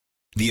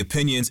The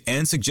opinions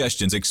and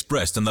suggestions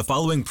expressed on the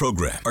following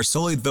program are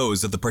solely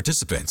those of the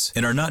participants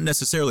and are not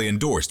necessarily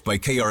endorsed by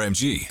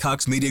KRMG,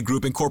 Cox Media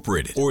Group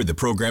Incorporated, or the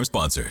program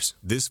sponsors.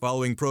 This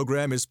following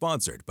program is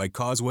sponsored by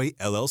Causeway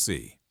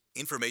LLC.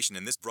 Information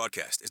in this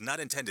broadcast is not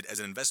intended as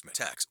an investment,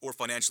 tax, or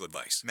financial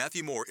advice.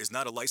 Matthew Moore is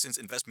not a licensed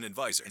investment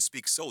advisor and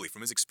speaks solely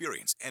from his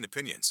experience and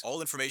opinions. All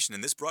information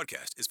in this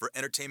broadcast is for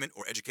entertainment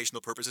or educational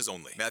purposes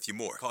only. Matthew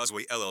Moore,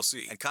 Causeway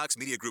LLC, and Cox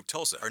Media Group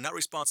Tulsa are not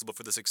responsible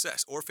for the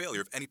success or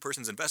failure of any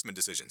person's investment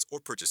decisions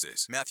or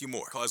purchases. Matthew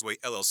Moore, Causeway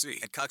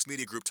LLC, and Cox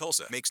Media Group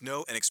Tulsa makes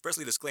no and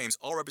expressly disclaims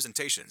all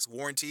representations,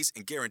 warranties,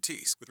 and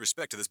guarantees with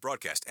respect to this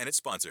broadcast and its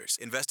sponsors.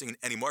 Investing in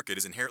any market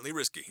is inherently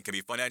risky and can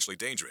be financially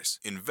dangerous.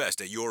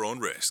 Invest at your own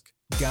risk.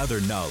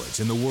 Gather knowledge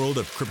in the world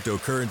of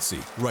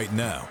cryptocurrency right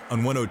now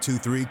on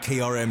 102.3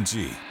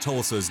 KRMG,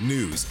 Tulsa's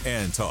news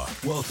and talk.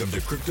 Welcome to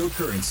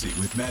Cryptocurrency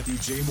with Matthew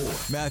J. Moore.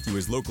 Matthew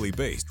is locally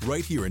based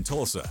right here in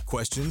Tulsa.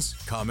 Questions,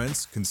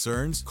 comments,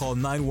 concerns? Call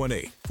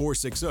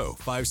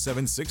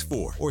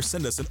 918-460-5764 or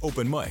send us an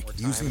open mic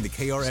using the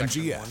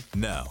KRMG app.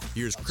 Now,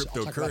 here's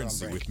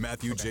Cryptocurrency with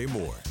Matthew J.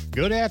 Moore.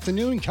 Good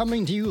afternoon,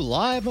 coming to you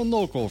live and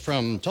local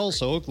from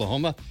Tulsa,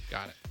 Oklahoma.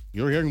 Got it.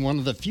 You're hearing one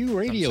of the few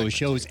radio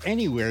shows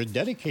anywhere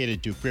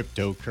dedicated to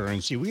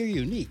cryptocurrency. We are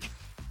unique.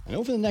 And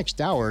over the next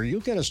hour,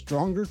 you'll get a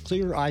stronger,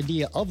 clearer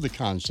idea of the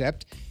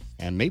concept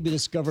and maybe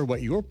discover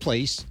what your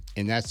place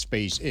in that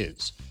space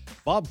is.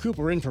 Bob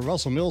Cooper in for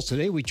Russell Mills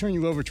today. We turn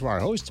you over to our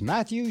host,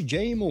 Matthew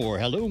J. Moore.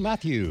 Hello,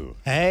 Matthew.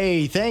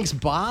 Hey, thanks,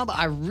 Bob.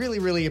 I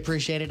really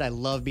appreciate it. I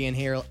love being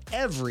here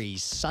every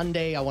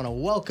Sunday. I want to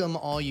welcome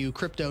all you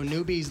crypto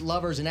newbies,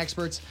 lovers, and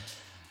experts.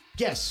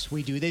 Yes,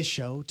 we do this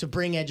show to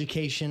bring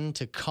education,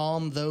 to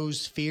calm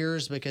those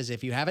fears, because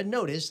if you haven't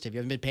noticed, if you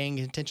haven't been paying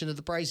attention to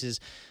the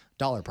prices,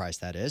 dollar price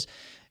that is,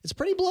 it's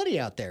pretty bloody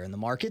out there in the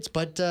markets,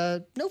 but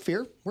no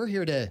fear. We're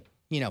here to,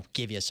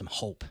 give you some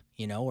hope,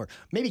 or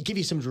maybe give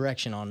you some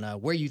direction on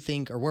where you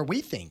think or where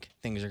we think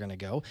things are going to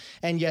go.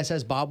 And yes,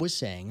 as Bob was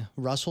saying,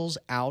 Russell's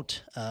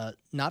out,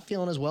 not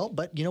feeling as well,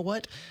 but you know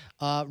what?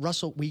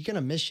 Russell, we're going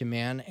to miss you,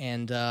 man.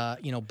 And,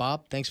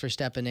 Bob, thanks for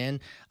stepping in.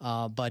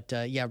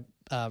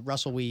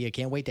 Russell, we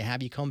can't wait to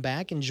have you come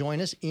back and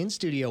join us in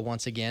studio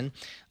once again.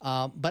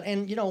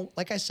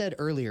 Like I said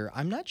earlier,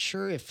 I'm not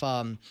sure if,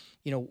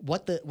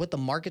 what the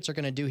markets are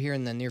going to do here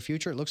in the near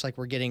future. It looks like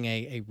we're getting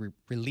a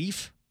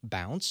relief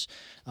bounce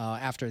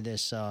after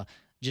this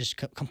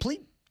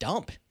complete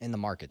dump in the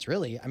markets,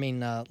 really. I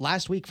mean,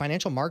 last week,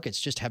 financial markets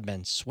just have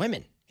been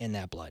swimming in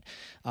that blood.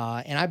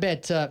 And I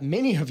bet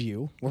many of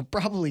you were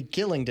probably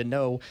killing to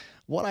know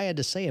what I had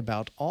to say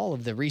about all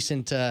of the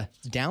recent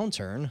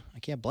downturn. I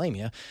can't blame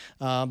you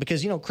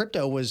because,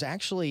 crypto was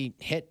actually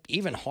hit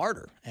even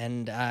harder.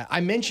 And I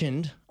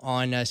mentioned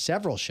on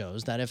several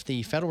shows that if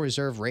the Federal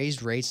Reserve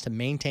raised rates to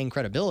maintain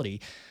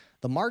credibility,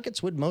 the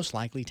markets would most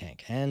likely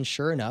tank. And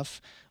sure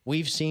enough,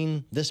 we've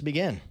seen this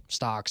begin.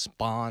 Stocks,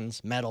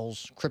 bonds,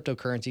 metals,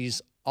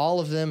 cryptocurrencies,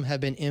 all of them have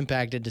been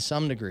impacted to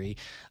some degree,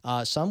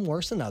 some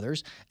worse than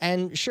others.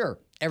 And sure,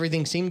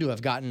 everything seemed to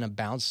have gotten a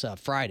bounce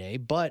Friday,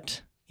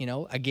 but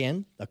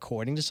again,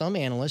 according to some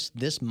analysts,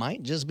 this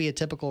might just be a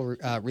typical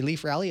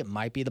relief rally. It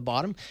might be the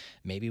bottom.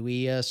 Maybe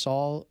we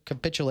saw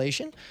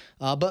capitulation,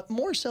 but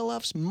more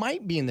sell-offs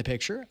might be in the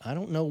picture. I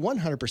don't know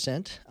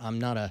 100%. I'm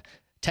not a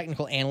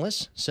technical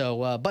analyst.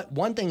 So, but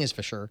one thing is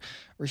for sure,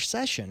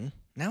 recession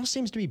now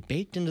seems to be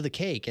baked into the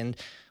cake. And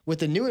with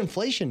the new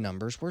inflation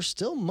numbers, we're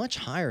still much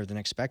higher than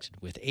expected,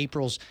 with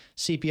April's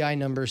CPI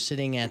numbers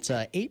sitting at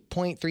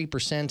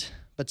 8.3%.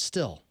 But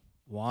still,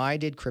 why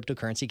did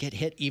cryptocurrency get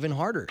hit even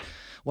harder?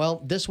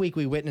 Well, this week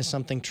we witnessed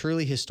something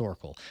truly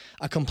historical,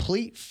 a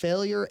complete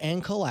failure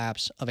and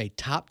collapse of a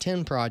top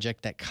 10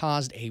 project that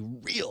caused a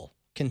real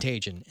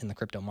contagion in the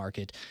crypto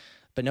market.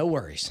 But no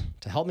worries.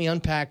 To help me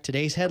unpack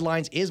today's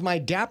headlines is my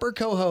dapper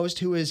co-host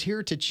who is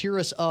here to cheer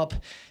us up.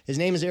 His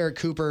name is Eric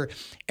Cooper.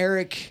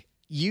 Eric,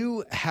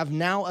 you have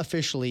now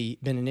officially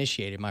been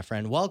initiated, my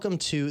friend. Welcome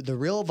to the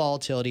real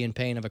volatility and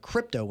pain of a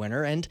crypto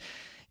winter. And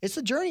it's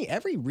the journey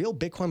every real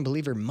Bitcoin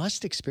believer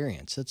must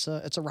experience. It's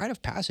a rite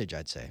of passage,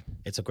 I'd say.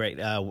 It's a great.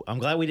 I'm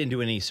glad we didn't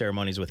do any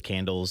ceremonies with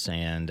candles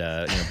and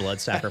blood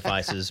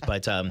sacrifices.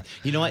 But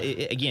you know what?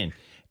 Again,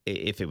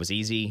 if it was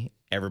easy,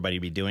 everybody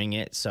would be doing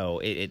it. So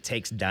it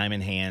takes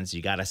diamond hands.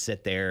 You got to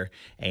sit there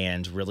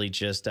and really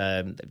just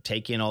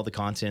take in all the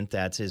content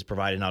that is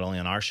provided not only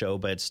on our show,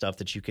 but stuff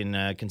that you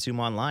can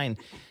consume online.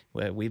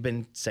 We've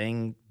been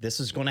saying this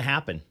is going to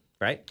happen.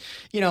 Right.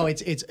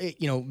 It's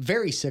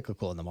very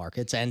cyclical in the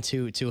markets, and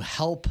to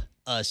help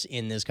us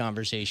in this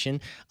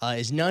conversation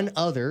is none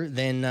other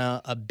than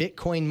a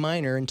Bitcoin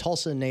miner and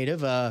Tulsa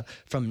native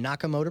from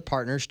Nakamoto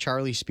Partners,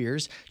 Charlie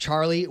Spears.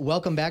 Charlie,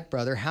 welcome back,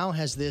 brother. How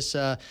has this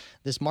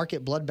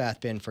market bloodbath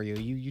been for you?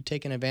 You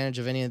taking advantage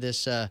of any of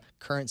this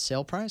current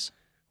sale price?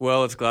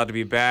 Well, it's glad to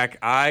be back.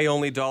 I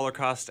only dollar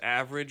cost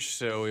average,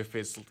 so if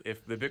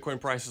the Bitcoin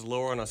price is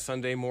lower on a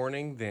Sunday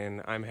morning,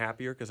 then I'm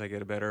happier because I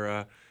get a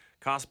better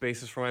cost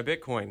basis for my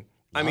Bitcoin.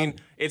 I mean,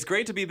 it's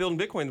great to be building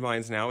Bitcoin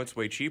mines now. It's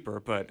way cheaper,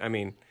 but I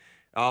mean,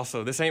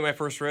 Also, this ain't my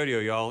first rodeo,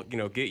 y'all.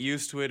 Get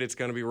used to it. It's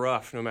going to be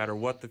rough no matter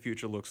what the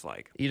future looks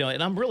like.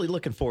 And I'm really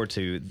looking forward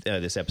to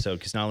this episode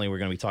because not only we're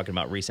going to be talking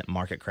about recent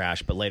market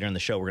crash, but later in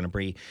the show we're going to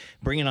be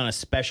bringing on a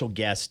special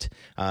guest,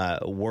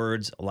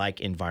 words like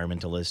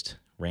environmentalist,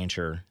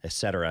 rancher,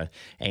 etc.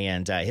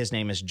 And his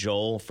name is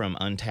Joel from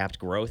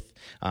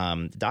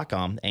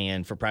untappedgrowth.com.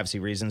 And for privacy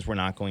reasons, we're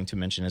not going to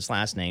mention his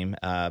last name.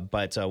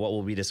 But what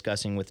we'll be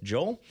discussing with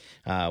Joel,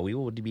 we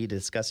will be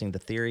discussing the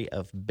theory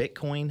of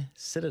Bitcoin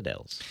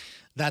citadels.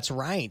 That's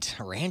right.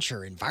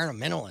 Rancher,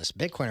 environmentalist,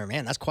 Bitcoiner,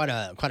 man, that's quite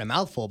a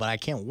mouthful, but I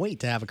can't wait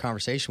to have a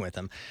conversation with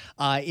him.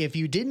 If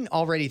you didn't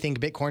already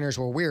think Bitcoiners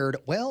were weird,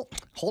 well,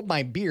 hold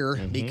my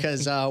beer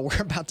because we're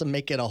about to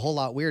make it a whole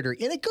lot weirder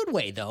in a good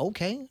way, though.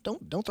 Okay,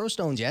 don't throw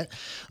stones yet.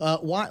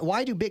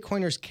 Why do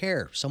Bitcoiners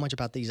care so much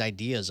about these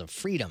ideas of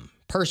freedom,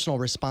 personal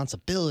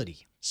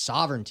responsibility,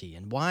 sovereignty,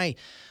 and why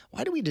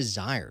do we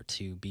desire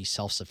to be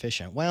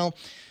self-sufficient? Well,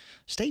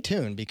 stay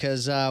tuned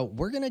because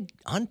we're going to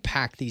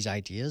unpack these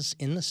ideas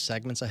in the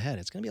segments ahead.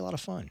 It's going to be a lot of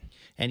fun.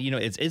 And,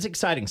 it's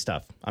exciting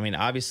stuff. I mean,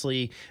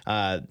 obviously,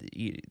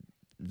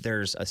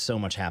 there's so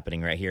much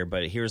happening right here.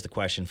 But here's the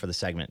question for the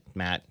segment,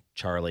 Matt,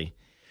 Charlie.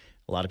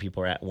 A lot of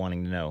people are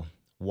wanting to know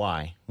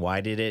why. Why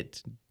did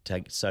it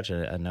take such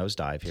a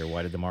nosedive here?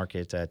 Why did the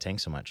market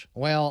tank so much?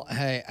 Well,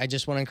 hey, I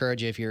just want to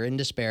encourage you, if you're in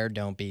despair,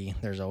 don't be.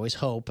 There's always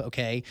hope,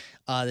 okay?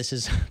 This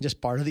is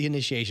just part of the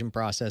initiation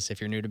process if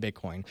you're new to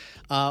Bitcoin.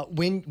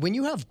 When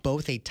you have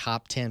both a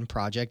top 10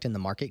 project in the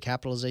market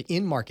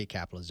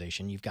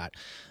capitalization, you've got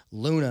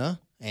Luna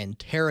and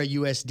Terra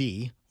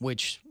USD,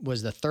 which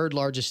was the third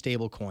largest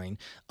stable coin.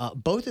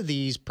 Both of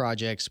these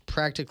projects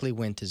practically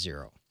went to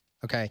zero,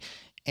 okay?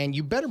 And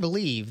you better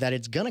believe that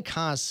it's going to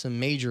cause some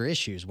major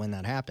issues when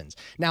that happens.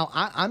 Now,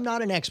 I'm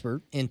not an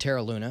expert in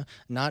Terra Luna,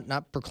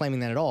 not proclaiming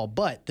that at all,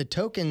 but the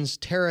tokens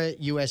Terra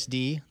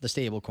USD, the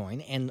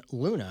stablecoin, and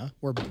Luna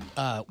were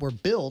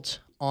built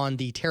on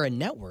the Terra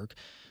network,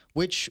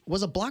 which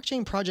was a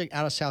blockchain project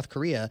out of South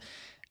Korea.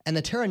 And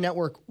the Terra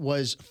network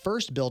was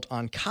first built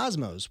on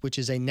Cosmos, which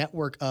is a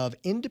network of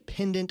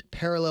independent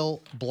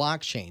parallel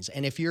blockchains.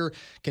 And if you're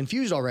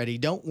confused already,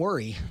 don't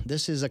worry.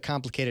 This is a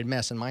complicated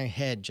mess, and my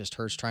head just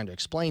hurts trying to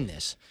explain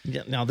this.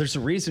 Yeah, now, there's a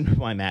reason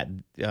why, Matt,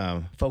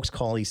 folks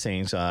call these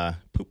things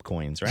poop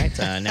coins, right?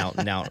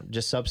 Now,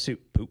 just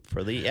substitute poop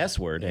for the S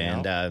word,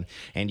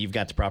 and you've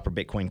got the proper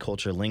Bitcoin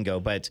culture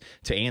lingo. But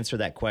to answer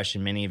that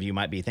question, many of you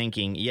might be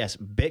thinking, yes,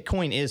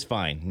 Bitcoin is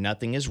fine.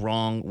 Nothing is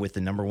wrong with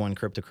the number one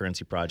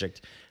cryptocurrency project.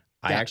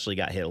 I actually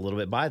got hit a little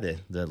bit by the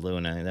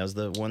Luna, and that was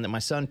the one that my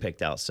son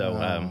picked out. So,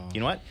 you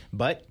know what?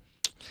 But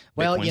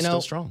well, still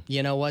strong.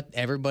 You know what?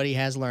 Everybody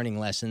has learning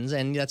lessons,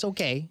 and that's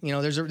okay.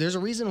 There's a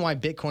reason why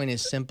Bitcoin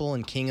is simple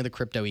and king of the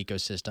crypto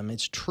ecosystem.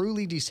 It's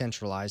truly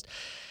decentralized.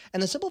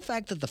 And the simple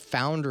fact that the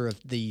founder of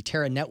the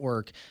Terra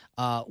network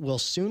will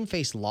soon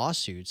face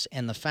lawsuits,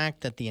 and the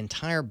fact that the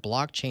entire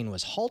blockchain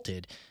was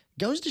halted,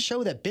 goes to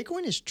show that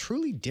Bitcoin is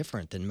truly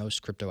different than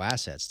most crypto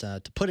assets.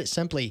 To put it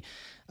simply,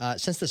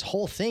 since this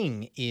whole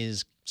thing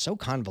is so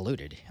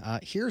convoluted,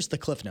 here's the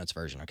Cliff Notes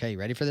version. Okay, you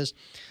ready for this?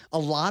 A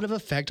lot of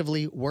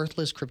effectively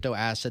worthless crypto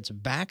assets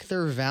back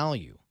their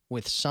value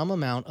with some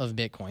amount of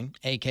Bitcoin,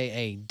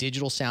 aka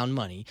digital sound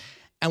money.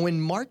 And when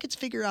markets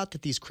figure out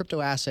that these crypto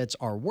assets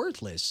are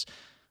worthless,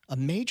 a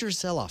major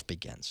sell-off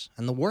begins,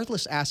 and the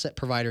worthless asset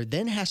provider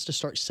then has to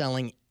start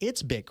selling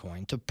its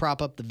Bitcoin to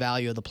prop up the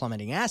value of the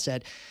plummeting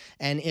asset.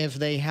 And if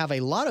they have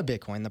a lot of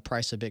Bitcoin, the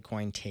price of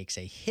Bitcoin takes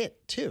a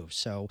hit too.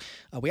 So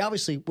we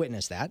obviously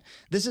witnessed that.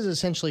 This is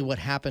essentially what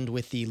happened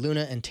with the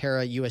Luna and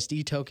Terra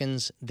USD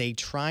tokens. They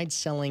tried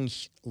selling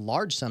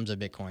large sums of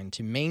Bitcoin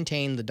to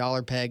maintain the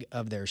dollar peg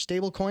of their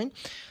stablecoin,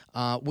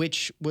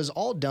 which was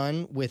all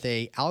done with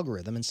a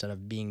algorithm instead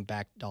of being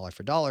backed dollar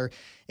for dollar.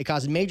 It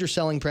caused major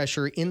selling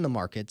pressure in the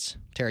markets.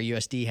 Terra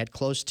USD had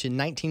close to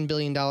 $19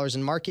 billion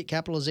in market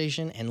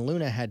capitalization, and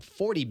Luna had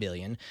 $40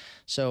 billion.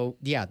 So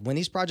yeah, when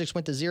these projects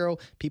went to zero,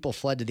 people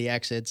fled to the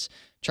exits.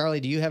 Charlie,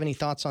 do you have any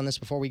thoughts on this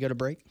before we go to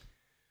break?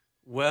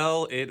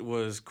 Well, it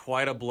was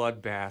quite a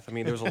bloodbath. I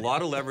mean, there was a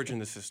lot of leverage in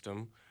the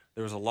system.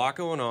 There was a lot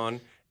going on.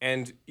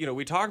 And,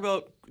 we talk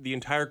about the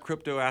entire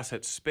crypto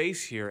asset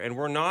space here, and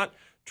we're not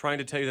trying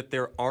to tell you that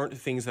there aren't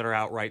things that are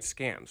outright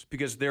scams,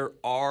 because there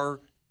are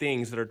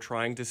things that are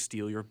trying to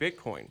steal your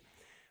Bitcoin.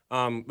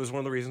 It was one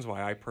of the reasons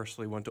why I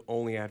personally want to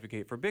only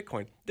advocate for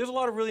Bitcoin. There's a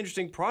lot of really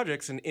interesting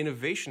projects and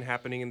innovation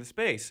happening in the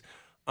space.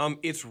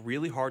 It's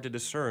really hard to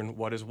discern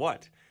what is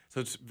what.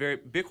 So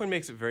Bitcoin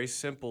makes it very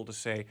simple to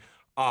say,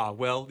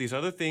 well, these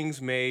other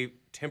things may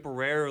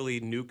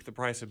temporarily nuke the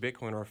price of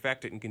Bitcoin or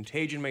affect it, and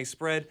contagion may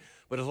spread.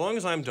 But as long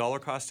as I'm dollar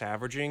cost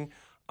averaging,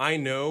 I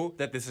know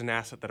that this is an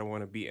asset that I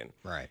want to be in.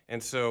 Right.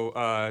 And so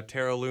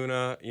Terra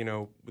Luna,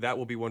 that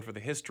will be one for the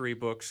history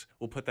books.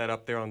 We'll put that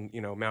up there on,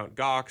 Mount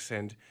Gox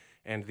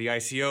and the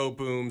ICO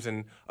booms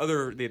and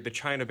the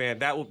China ban.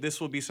 This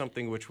will be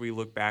something which we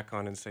look back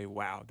on and say,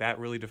 wow, that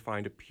really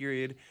defined a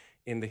period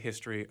in the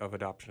history of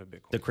adoption of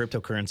Bitcoin. The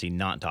cryptocurrency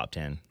not top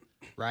 10.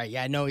 Right.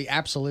 Yeah, no,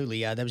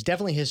 absolutely. That was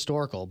definitely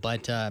historical.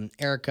 But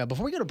Eric,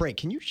 before we go to break,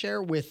 can you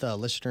share with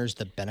listeners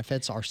the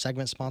benefits our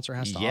segment sponsor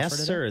has to offer Yes,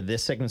 today? sir.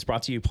 This segment is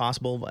brought to you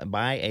possible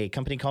by a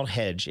company called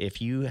Hedge.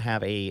 If you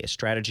have a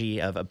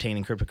strategy of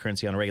obtaining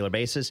cryptocurrency on a regular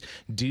basis,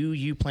 do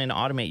you plan to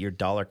automate your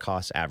dollar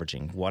cost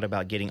averaging? What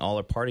about getting all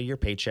or part of your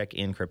paycheck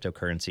in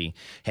cryptocurrency?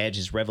 Hedge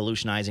is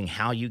revolutionizing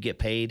how you get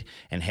paid,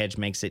 and Hedge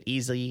makes it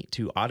easy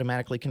to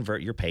automatically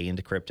convert your pay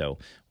into crypto.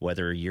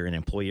 Whether you're an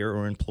employer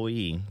or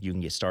employee, you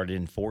can get started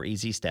in 4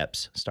 easy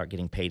steps. Start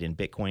getting paid in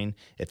Bitcoin,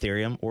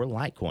 Ethereum, or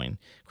Litecoin.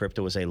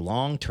 Crypto is a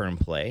long-term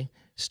play.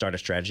 Start a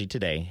strategy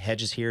today.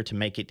 Hedge is here to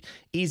make it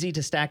easy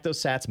to stack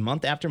those sats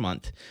month after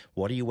month.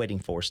 What are you waiting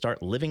for?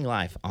 Start living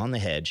life on the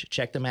Hedge.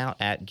 Check them out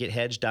at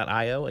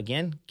gethedge.io.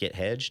 Again,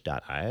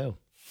 gethedge.io.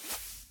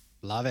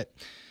 Love it.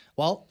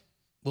 Well,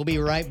 we'll be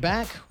right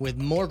back with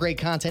more great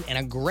content and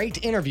a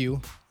great interview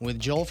with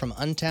Joel from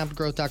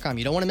untappedgrowth.com.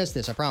 You don't want to miss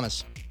this, I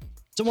promise.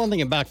 So one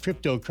thing about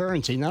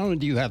cryptocurrency, not only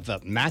do you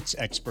have Matt's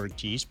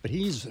expertise, but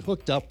he's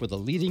hooked up with the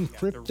leading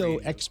crypto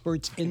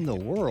experts in the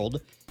world.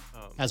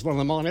 Has one of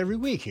them on every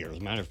week here, as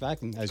a matter of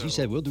fact. And as you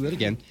said, we'll do it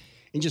again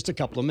in just a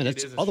couple of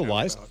minutes.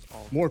 Otherwise,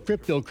 more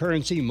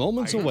cryptocurrency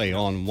moments away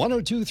on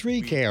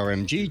 102.3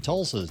 KRMG,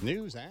 Tulsa's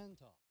News and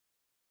Talk.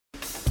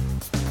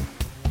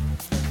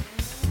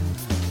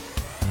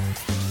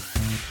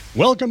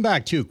 Welcome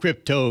back to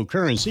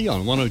Cryptocurrency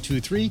on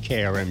 102.3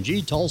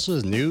 KRMG,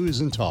 Tulsa's News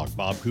and Talk.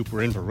 Bob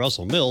Cooper in for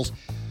Russell Mills.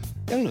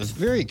 And a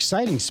very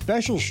exciting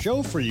special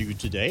show for you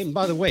today. And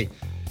by the way,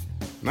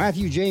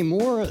 Matthew J.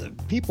 Moore,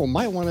 people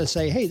might want to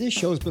say, hey, this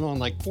show's been on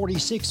like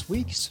 46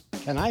 weeks.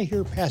 Can I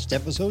hear past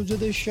episodes of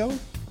this show?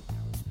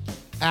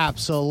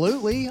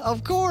 Absolutely.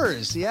 Of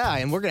course. Yeah.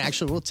 And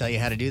we'll tell you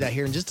how to do that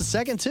here in just a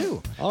second,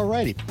 too. All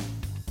righty.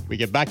 We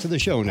get back to the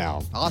show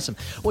now. Awesome.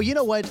 Well, you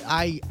know what?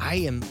 I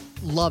am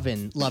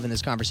loving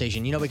this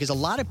conversation, because a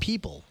lot of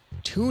people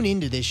tune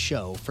into this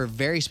show for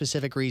very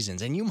specific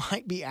reasons. And you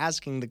might be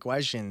asking the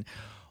question,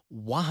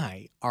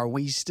 why are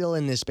we still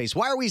in this space?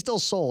 Why are we still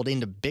sold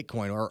into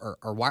Bitcoin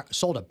or why,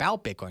 sold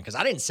about Bitcoin? Because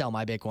I didn't sell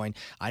my Bitcoin.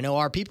 I know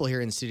our people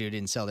here in the studio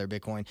didn't sell their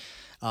Bitcoin.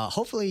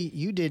 Hopefully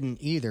you didn't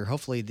either.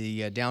 Hopefully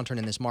the downturn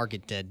in this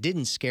market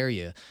didn't scare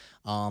you.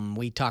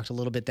 We talked a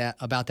little bit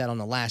about that on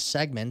the last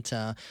segment.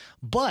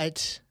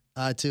 But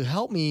to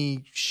help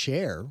me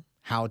share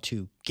how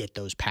to get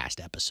those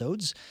past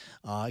episodes,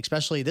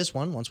 especially this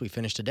one, once we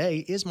finish today,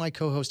 is my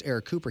co-host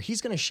Eric Cooper.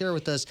 He's going to share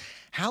with us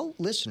how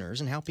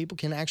listeners and how people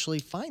can actually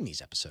find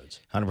these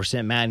episodes.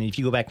 100%, Matt. And if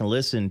you go back and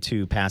listen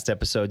to past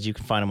episodes, you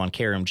can find them on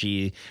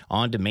KRMG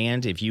On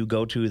Demand. If you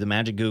go to the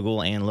magic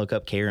Google and look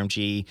up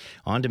KRMG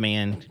On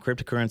Demand,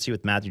 cryptocurrency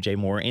with Matthew J.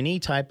 Moore, any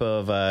type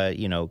of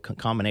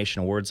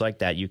combination of words like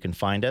that, you can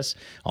find us.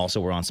 Also,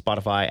 we're on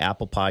Spotify,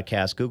 Apple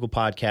Podcasts, Google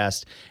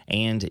Podcasts,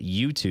 and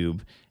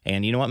YouTube.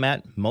 And you know what,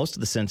 Matt? Most of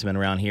the sentiment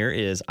around here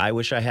is, I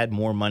wish I had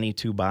more money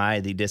to buy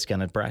the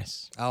discounted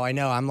price. Oh, I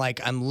know. I'm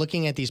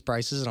looking at these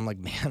prices and I'm like,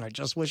 man, I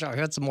just wish I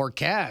had some more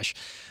cash,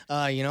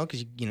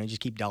 because you just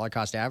keep dollar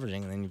cost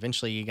averaging, and then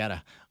eventually you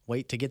gotta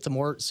wait to get some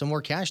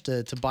more cash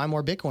to buy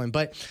more Bitcoin.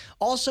 But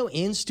also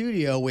in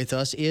studio with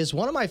us is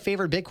one of my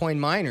favorite Bitcoin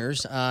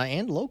miners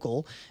and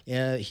local.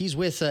 He's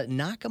with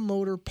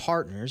Nakamoto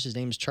Partners. His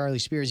name is Charlie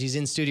Spears. He's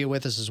in studio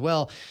with us as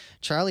well.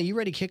 Charlie, you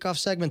ready to kick off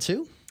segment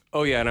 2?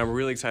 Oh, yeah, and I'm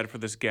really excited for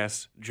this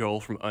guest, Joel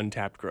from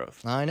Untapped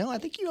Growth. I know. I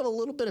think you have a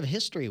little bit of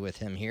history with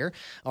him here,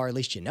 or at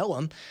least you know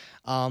him.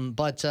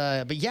 But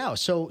yeah,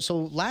 so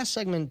last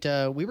segment,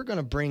 we were going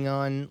to bring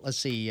on, let's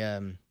see,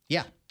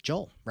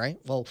 Joel, right?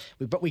 Well,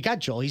 we got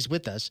Joel. He's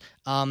with us.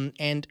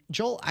 And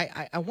Joel,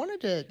 I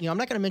wanted to, I'm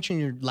not going to mention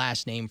your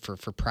last name for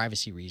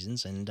privacy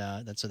reasons, and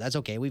that's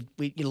okay. We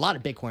a lot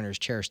of Bitcoiners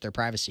cherish their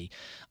privacy,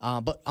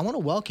 but I want to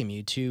welcome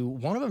you to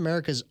one of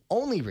America's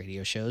only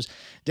radio shows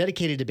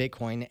dedicated to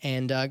Bitcoin.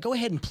 And go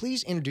ahead and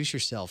please introduce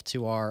yourself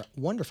to our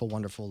wonderful,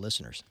 wonderful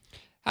listeners.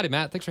 Howdy,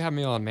 Matt. Thanks for having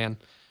me on, man.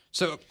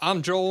 So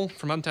I'm Joel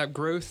from Untapped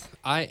Growth.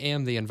 I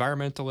am the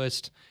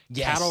environmentalist,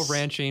 cattle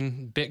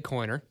ranching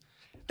Bitcoiner.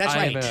 That's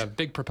right. I'm a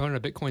big proponent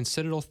of Bitcoin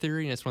Citadel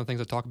theory, and it's one of the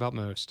things I talk about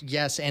most.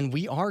 Yes, and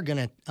we are going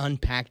to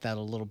unpack that a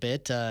little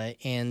bit.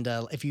 And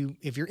if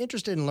you're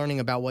interested in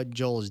learning about what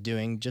Joel is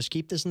doing, just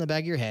keep this in the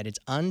back of your head. It's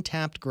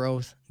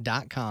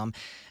untappedgrowth.com.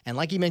 And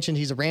like he mentioned,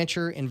 he's a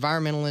rancher,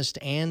 environmentalist,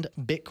 and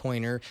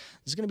Bitcoiner.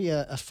 This is going to be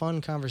a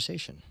fun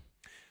conversation.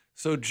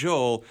 So,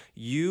 Joel,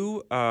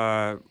 you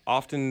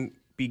often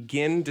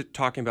begin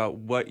talking about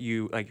what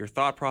you like, your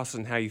thought process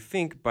and how you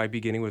think, by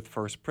beginning with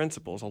first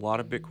principles. A lot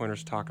of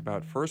Bitcoiners talk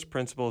about first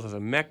principles as a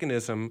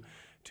mechanism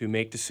to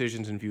make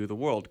decisions and view the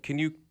world. Can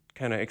you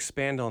kind of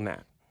expand on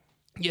that?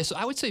 Yeah, so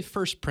I would say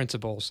first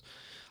principles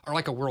are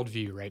like a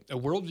worldview, right? A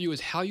worldview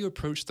is how you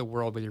approach the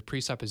world with your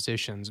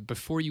presuppositions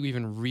before you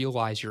even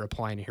realize you're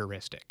applying a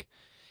heuristic.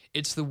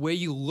 It's the way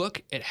you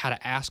look at how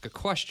to ask a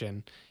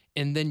question,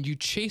 and then you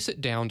chase it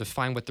down to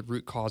find what the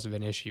root cause of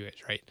an issue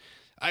is, right?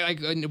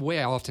 In the way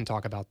I often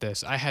talk about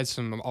this, I had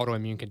some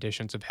autoimmune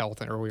conditions of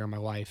health earlier in my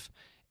life,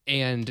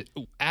 And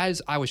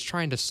as I was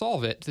trying to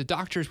solve it, the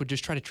doctors would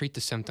just try to treat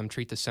the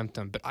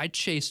symptom. But I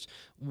chased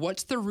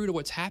what's the root of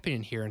what's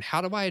happening here and how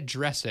do I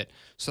address it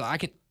so that I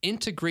can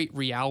integrate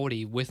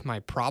reality with my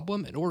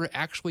problem in order to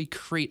actually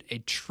create a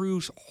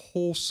true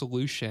whole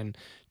solution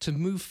to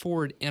move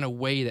forward in a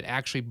way that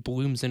actually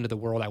blooms into the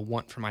world I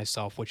want for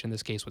myself, which in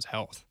this case was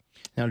health.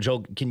 Now,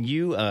 Joel, can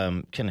you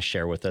kind of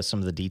share with us some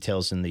of the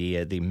details and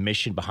the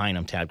mission behind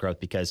Untapped Growth?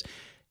 Because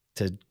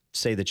to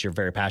say that you're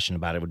very passionate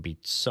about it would be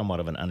somewhat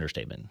of an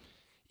understatement.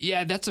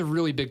 Yeah, that's a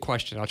really big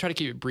question. I'll try to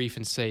keep it brief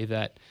and say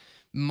that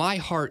my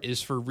heart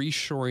is for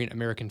reshoring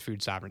American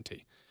food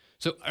sovereignty.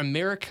 So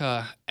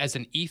America, as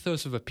an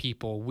ethos of a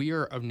people, we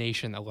are a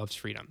nation that loves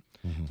freedom.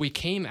 Mm-hmm. We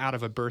came out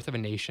of a birth of a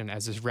nation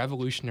as this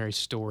revolutionary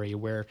story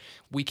where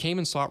we came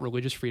and sought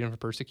religious freedom from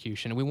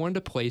persecution, and we wanted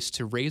a place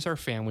to raise our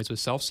families with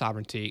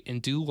self-sovereignty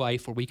and do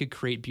life where we could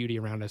create beauty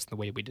around us in the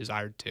way we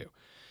desired to.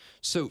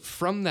 So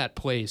from that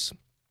place,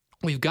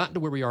 we've gotten to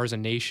where we are as a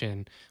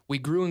nation. We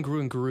grew and grew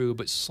and grew,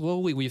 but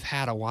slowly we've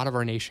had a lot of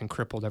our nation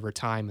crippled over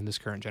time in this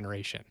current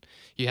generation.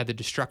 You had the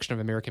destruction of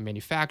American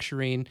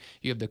manufacturing.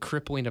 You have the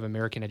crippling of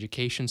American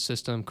education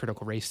system,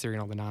 critical race theory,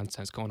 and all the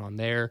nonsense going on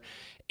there.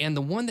 And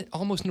the one that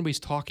almost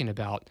nobody's talking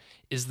about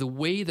is the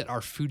way that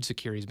our food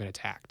security has been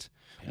attacked.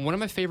 Yeah. One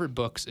of my favorite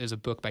books is a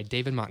book by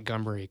David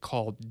Montgomery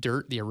called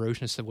Dirt, the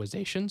Erosion of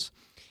Civilizations.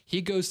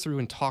 He goes through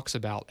and talks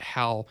about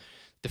how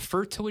the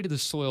fertility of the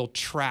soil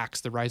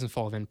tracks the rise and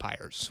fall of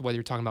empires. So whether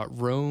you're talking about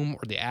Rome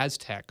or the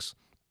Aztecs,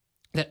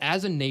 that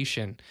as a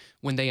nation,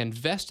 when they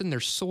invest in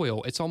their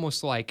soil, it's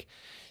almost like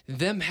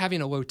them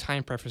having a low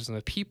time preference on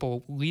the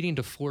people, leading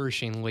to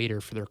flourishing later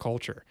for their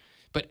culture.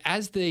 But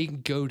as they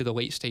go to the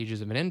late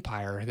stages of an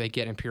empire, they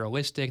get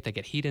imperialistic, they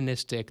get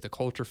hedonistic, the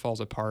culture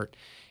falls apart,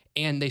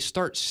 and they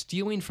start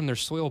stealing from their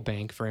soil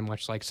bank, very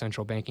much like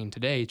central banking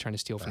today, trying to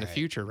steal from the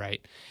future,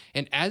 right?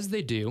 And as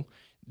they do,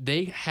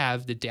 they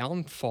have the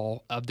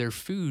downfall of their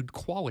food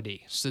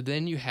quality. So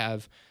then you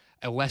have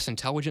a less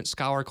intelligent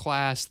scholar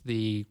class,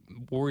 the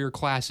warrior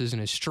class isn't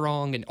as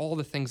strong, and all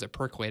the things that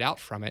percolate out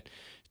from it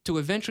to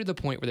eventually the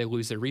point where they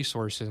lose their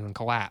resources and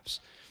collapse.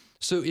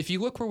 So if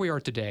you look where we are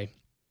today,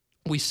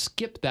 we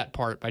skipped that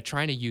part by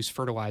trying to use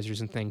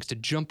fertilizers and things to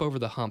jump over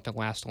the hump and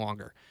last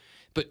longer.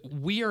 But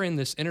we are in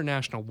this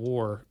international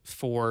war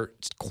for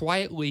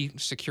quietly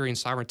securing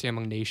sovereignty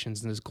among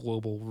nations in this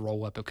global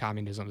roll-up of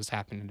communism that's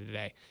happening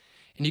today.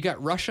 And you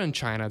got Russia and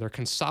China, they're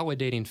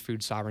consolidating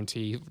food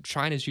sovereignty.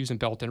 China's using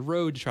Belt and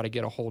Road to try to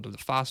get a hold of the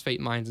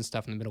phosphate mines and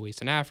stuff in the Middle East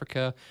and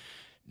Africa.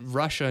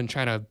 Russia and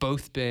China have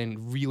both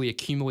been really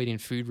accumulating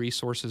food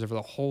resources over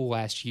the whole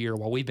last year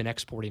while we've been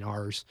exporting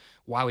ours.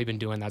 Why we've been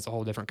doing that's a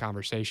whole different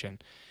conversation.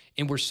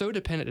 And we're so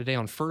dependent today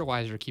on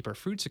fertilizer to keep our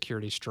food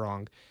security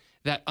strong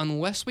that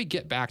unless we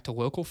get back to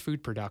local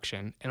food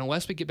production and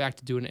unless we get back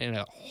to doing it in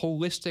a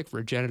holistic,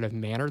 regenerative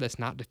manner that's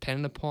not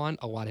dependent upon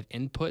a lot of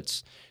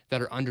inputs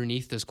that are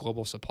underneath this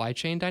global supply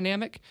chain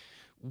dynamic,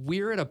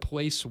 we're at a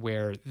place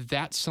where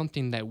that's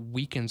something that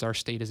weakens our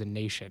state as a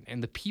nation.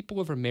 And the people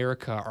of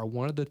America are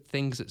one of the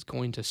things that's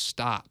going to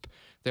stop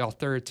the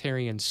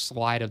authoritarian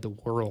slide of the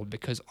world,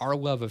 because our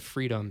love of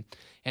freedom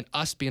and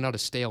us being able to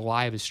stay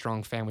alive as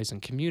strong families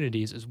and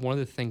communities is one of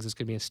the things that's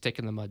going to be a stick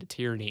in the mud to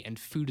tyranny, and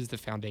food is the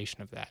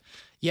foundation of that.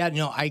 Yeah,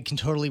 no, I can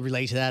totally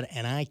relate to that,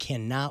 and I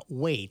cannot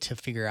wait to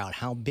figure out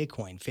how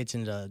Bitcoin fits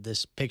into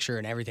this picture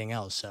and everything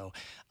else. So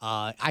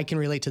I can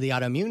relate to the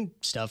autoimmune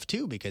stuff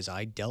too, because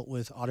I dealt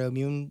with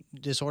autoimmune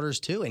disorders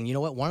too. And you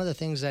know what? One of the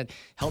things that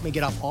helped me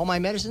get off all my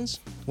medicines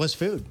was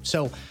food.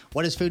 So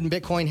what does food and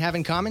Bitcoin have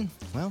in common?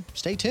 Well,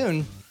 stay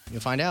tuned.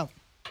 You'll find out.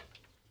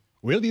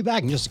 We'll be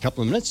back in just a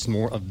couple of minutes.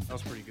 More of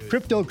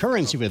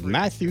Cryptocurrency with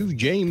Matthew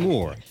J.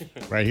 Moore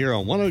right here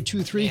on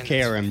 102.3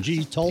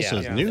 KRMG,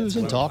 Tulsa's News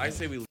and Talk.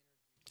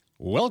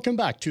 Welcome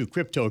back to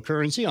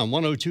Cryptocurrency on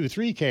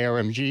 102.3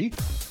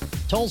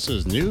 KRMG,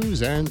 Tulsa's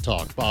News and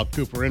Talk. Bob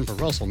Cooper in for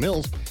Russell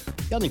Mills.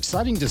 Got an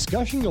exciting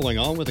discussion going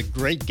on with a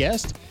great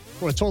guest.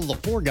 We're a total of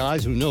four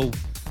guys who know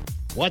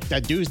what the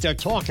dudes they're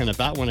talking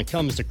about when it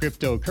comes to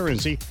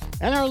cryptocurrency.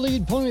 And our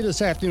lead pony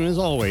this afternoon, as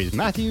always,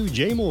 Matthew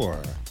J.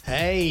 Moore.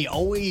 Hey,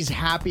 always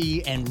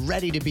happy and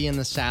ready to be in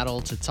the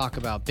saddle to talk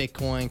about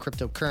Bitcoin,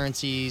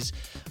 cryptocurrencies,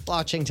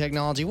 blockchain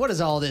technology. What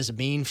does all this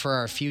mean for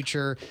our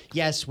future?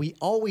 Yes, we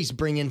always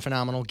bring in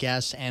phenomenal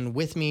guests, and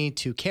with me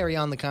to carry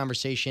on the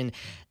conversation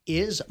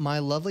is my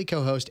lovely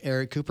co-host,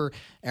 Eric Cooper.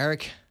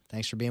 Eric,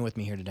 thanks for being with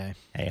me here today.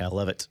 Hey, I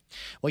love it.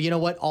 Well, you know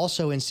what?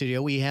 Also in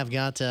studio, we have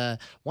got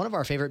one of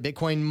our favorite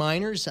Bitcoin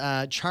miners,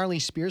 Charlie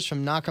Spears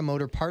from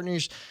Nakamoto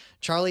Partners.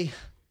 Charlie,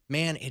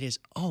 man, it is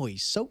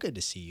always so good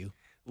to see you.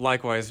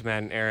 Likewise,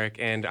 Matt and Eric,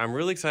 and I'm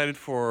really excited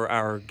for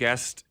our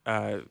guest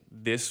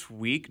this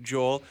week,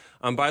 Joel.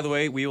 By the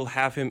way, we will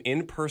have him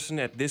in person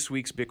at this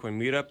week's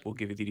Bitcoin Meetup. We'll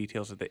give you the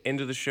details at the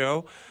end of the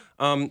show.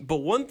 But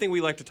one thing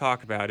we like to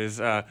talk about is,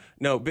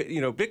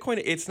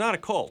 Bitcoin, it's not a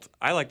cult.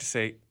 I like to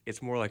say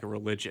it's more like a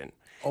religion.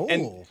 Oh.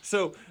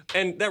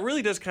 And that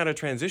really does kind of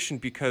transition,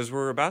 because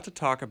we're about to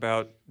talk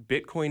about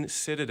Bitcoin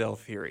Citadel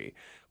theory,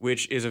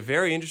 which is a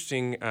very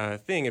interesting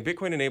thing. And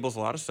Bitcoin enables a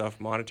lot of stuff,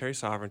 monetary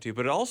sovereignty,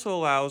 but it also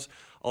allows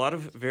a lot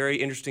of very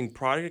interesting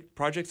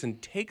projects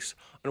and takes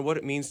on what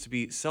it means to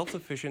be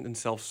self-sufficient and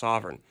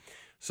self-sovereign.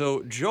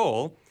 So,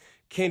 Joel,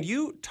 can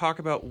you talk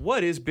about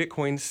what is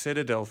Bitcoin's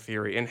Citadel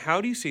theory and how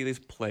do you see this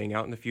playing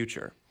out in the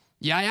future?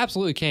 Yeah, I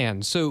absolutely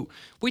can. So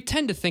we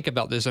tend to think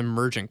about this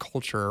emergent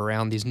culture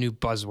around these new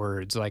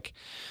buzzwords, like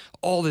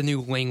all the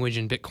new language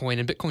in Bitcoin,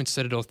 and Bitcoin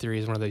Citadel theory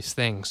is one of those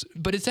things.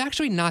 But it's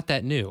actually not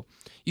that new.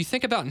 You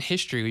think about in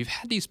history, we've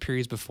had these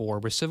periods before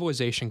where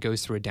civilization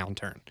goes through a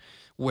downturn,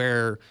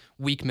 where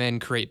weak men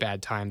create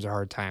bad times or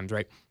hard times,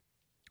 right?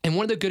 And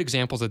one of the good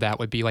examples of that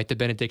would be like the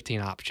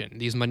Benedictine option,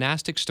 these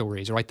monastic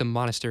stories, or like the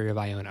Monastery of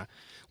Iona,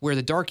 where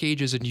the Dark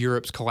Ages in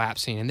Europe's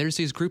collapsing, and there's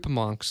these group of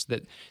monks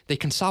that they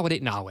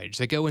consolidate knowledge.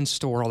 They go and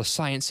store all the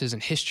sciences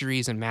and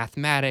histories and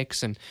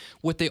mathematics, and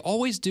what they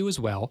always do as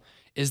well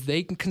is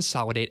they can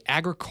consolidate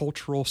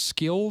agricultural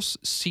skills,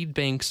 seed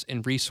banks,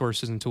 and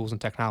resources and tools and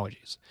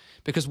technologies.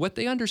 Because what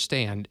they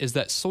understand is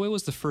that soil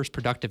is the first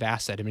productive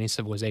asset of any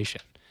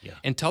civilization. Yeah.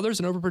 Until there's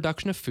an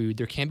overproduction of food,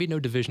 there can be no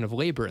division of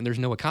labor, and there's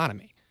no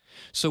economy.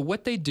 So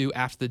what they do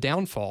after the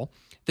downfall,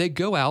 they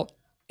go out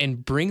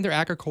and bring their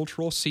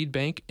agricultural seed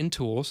bank and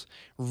tools,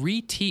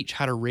 reteach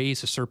how to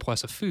raise a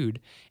surplus of food,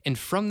 and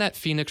from that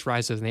phoenix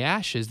rises in the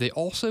ashes, they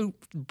also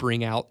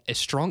bring out a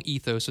strong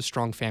ethos of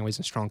strong families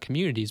and strong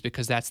communities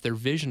because that's their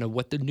vision of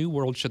what the new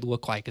world should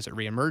look like as it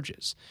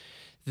reemerges.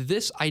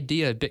 This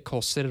idea of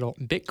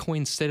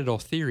Bitcoin Citadel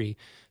theory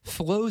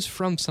flows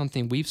from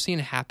something we've seen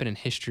happen in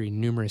history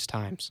numerous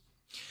times.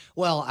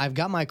 Well, I've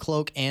got my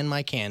cloak and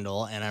my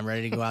candle, and I'm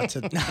ready to go out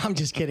to. No, I'm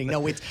just kidding. No,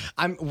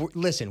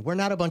 listen. We're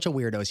not a bunch of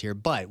weirdos here,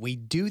 but we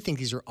do think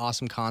these are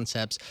awesome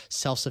concepts: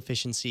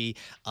 self-sufficiency,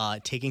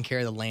 taking care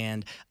of the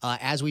land.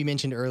 As we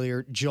mentioned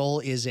earlier,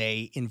 Joel is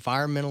a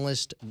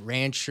environmentalist,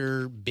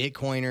 rancher,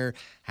 Bitcoiner.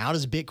 How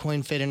does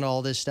Bitcoin fit into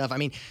all this stuff? I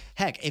mean,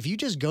 heck, if you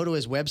just go to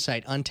his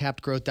website,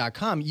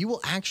 untappedgrowth.com, you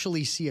will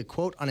actually see a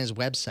quote on his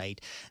website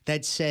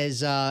that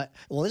says,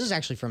 well, this is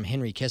actually from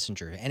Henry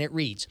Kissinger, and it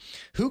reads,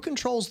 "Who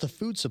controls the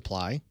food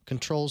supply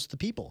controls the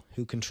people.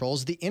 Who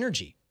controls the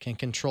energy can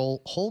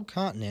control whole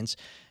continents,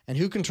 and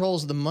who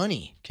controls the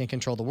money can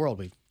control the world."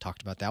 We've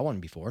talked about that one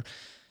before.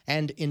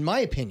 And in my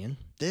opinion,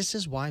 this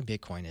is why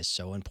Bitcoin is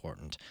so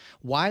important,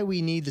 why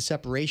we need the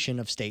separation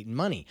of state and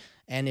money.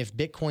 And if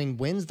Bitcoin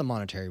wins the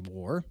monetary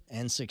war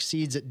and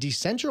succeeds at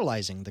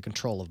decentralizing the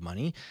control of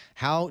money,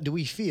 how do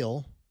we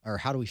feel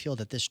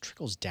that this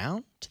trickles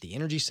down to the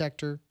energy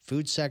sector,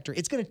 food sector?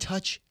 It's going to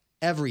touch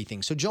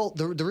everything. So Joel,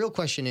 the real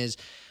question is,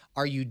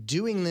 are you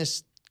doing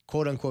this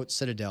quote unquote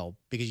Citadel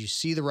because you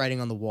see the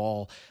writing on the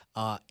wall?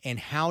 And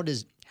how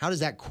does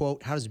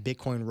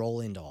Bitcoin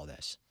roll into all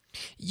this?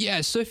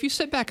 Yeah, so if you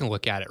sit back and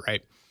look at it,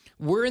 right,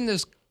 we're in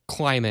this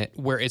climate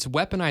where it's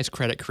weaponized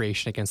credit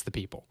creation against the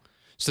people.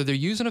 So they're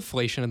using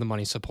inflation of the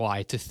money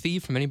supply to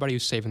thieve from anybody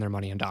who's saving their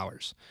money in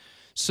dollars.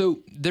 So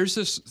there's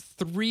this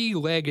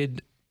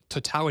three-legged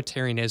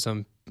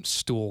totalitarianism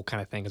stool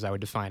kind of thing, as I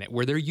would define it,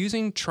 where they're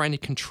trying to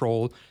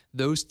control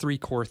those three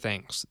core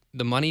things: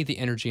 the money, the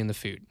energy, and the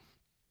food.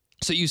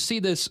 So you see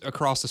this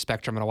across the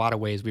spectrum in a lot of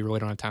ways we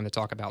really don't have time to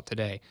talk about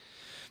today.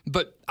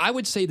 But I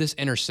would say this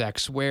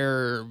intersects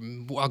where,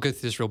 I'll go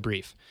through this real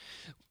brief.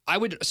 I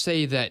would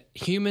say that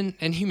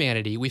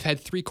humanity, we've had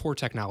three core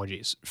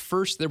technologies.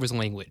 First, there was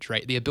language,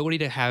 right? The ability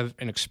to have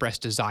and express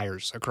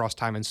desires across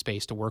time and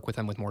space to work with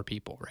them with more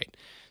people, right?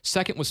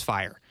 Second was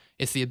fire.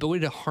 It's the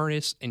ability to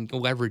harness and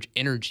leverage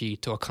energy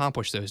to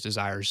accomplish those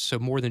desires, so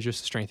more than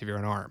just the strength of your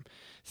own arm.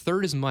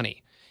 Third is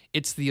money.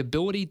 It's the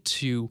ability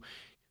to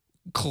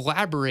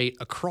collaborate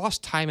across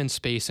time and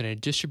space in a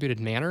distributed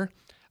manner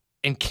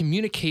and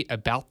communicate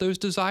about those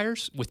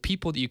desires with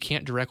people that you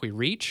can't directly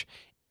reach,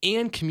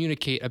 and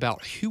communicate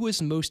about who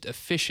is most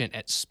efficient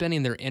at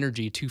spending their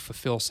energy to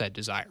fulfill said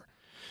desire.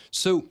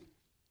 So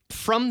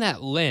from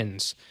that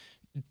lens,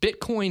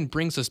 Bitcoin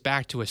brings us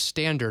back to a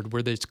standard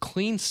where there's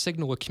clean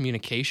signal of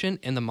communication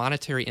and the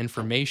monetary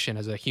information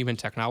as a human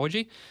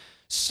technology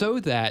so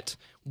that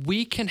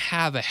we can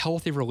have a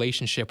healthy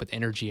relationship with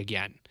energy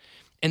again.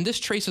 And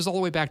this traces all the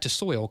way back to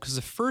soil, because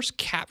the first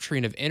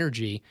capturing of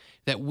energy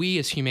that we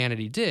as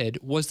humanity did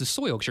was the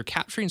soil, because you're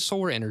capturing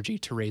solar energy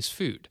to raise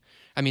food.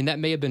 I mean, that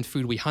may have been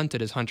food we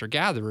hunted as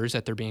hunter-gatherers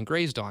that they're being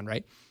grazed on,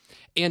 right?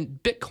 And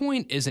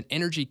Bitcoin is an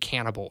energy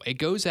cannibal. It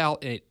goes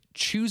out and it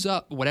chews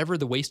up whatever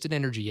the wasted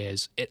energy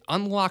is. It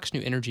unlocks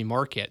new energy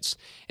markets,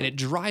 and it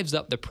drives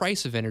up the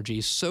price of energy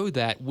so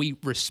that we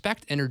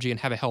respect energy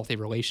and have a healthy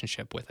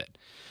relationship with it.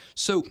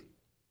 So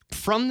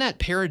from that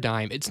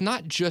paradigm, it's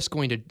not just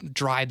going to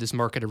drive this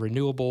market of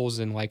renewables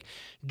and like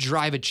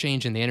drive a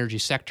change in the energy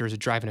sector as a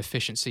drive an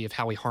efficiency of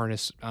how we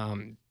harness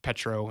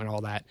petro and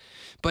all that,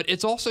 but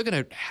it's also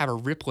going to have a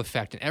ripple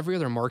effect in every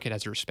other market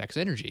as it respects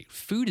energy.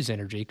 Food is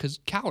energy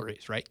because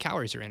calories, right?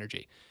 Calories are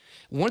energy.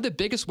 One of the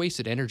biggest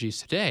wasted energies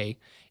today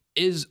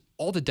is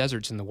all the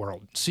deserts in the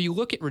world. So you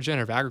look at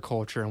regenerative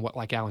agriculture and what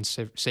like Alan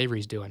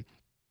Savory's doing.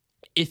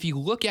 If you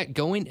look at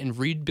going and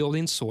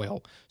rebuilding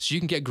soil so you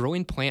can get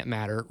growing plant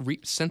matter,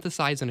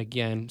 synthesizing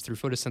again through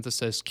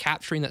photosynthesis,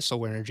 capturing that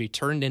solar energy,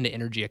 turned into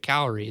energy of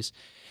calories,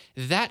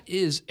 that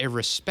is a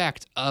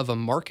respect of a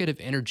market of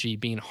energy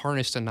being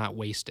harnessed and not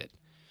wasted.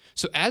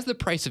 So as the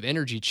price of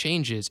energy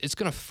changes, it's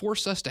going to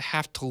force us to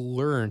have to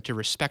learn to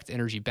respect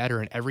energy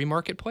better in every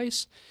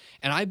marketplace.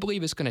 And I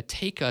believe it's going to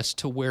take us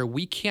to where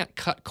we can't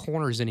cut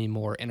corners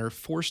anymore and are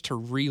forced to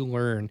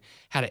relearn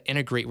how to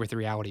integrate with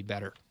reality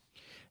better.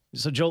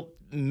 So, Joel,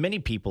 many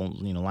people,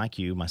 like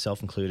you,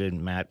 myself included,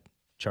 Matt,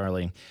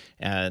 Charlie,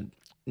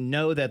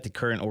 know that the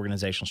current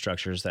organizational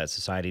structures that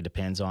society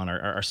depends on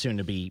are soon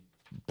to be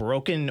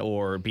broken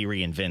or be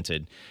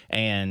reinvented.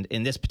 And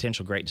in this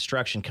potential great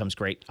destruction comes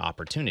great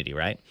opportunity,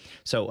 right?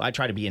 So I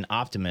try to be an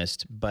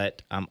optimist,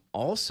 but I'm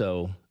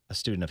also a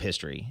student of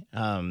history.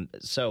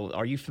 So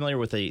are you familiar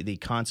with the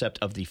concept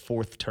of the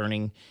fourth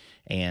turning?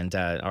 And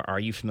are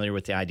you familiar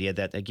with the idea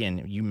that,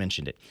 again, you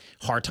mentioned it,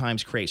 hard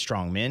times create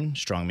strong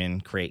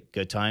men create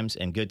good times,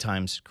 and good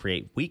times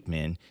create weak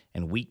men,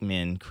 and weak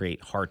men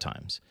create hard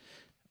times.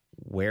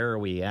 Where are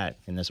we at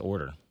in this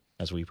order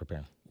as we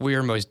prepare? We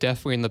are most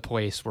definitely in the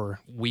place where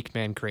weak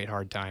men create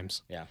hard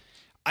times. Yeah.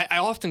 I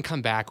often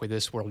come back with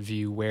this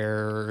worldview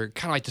where,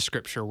 kind of like the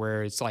scripture,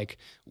 where it's like,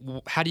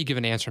 how do you give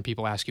an answer when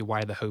people ask you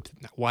why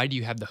do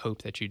you have the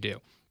hope that you do?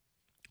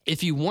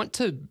 If you want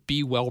to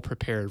be well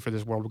prepared for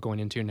this world we're going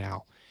into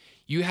now,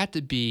 you have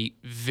to be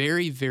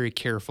very, very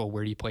careful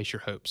where you place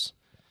your hopes.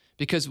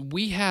 Because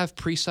we have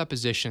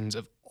presuppositions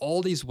of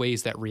all these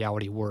ways that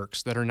reality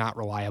works that are not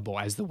reliable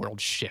as the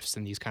world shifts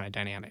in these kind of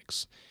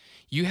dynamics.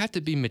 You have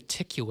to be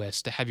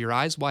meticulous to have your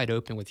eyes wide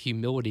open with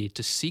humility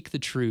to seek the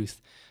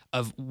truth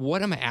of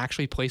what am I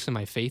actually placing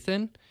my faith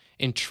in,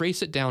 and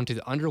trace it down to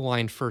the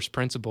underlying first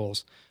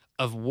principles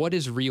of what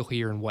is real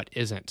here and what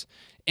isn't.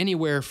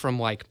 Anywhere from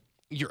like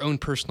your own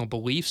personal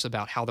beliefs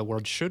about how the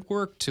world should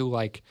work to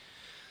like,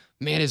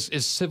 man, as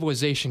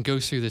civilization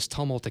goes through this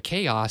tumult of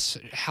chaos,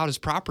 how does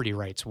property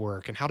rights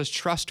work? And how does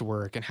trust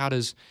work? And how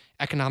does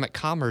economic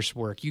commerce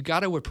work? You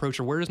got to approach,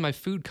 or where does my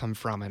food come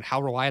from? And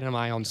how reliant am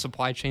I on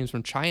supply chains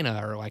from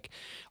China? Or like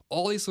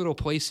all these little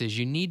places,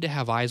 you need to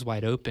have eyes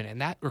wide open. And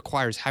that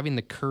requires having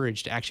the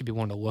courage to actually be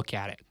willing to look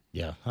at it.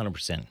 Yeah,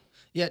 100%.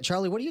 Yeah,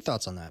 Charlie, what are your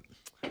thoughts on that?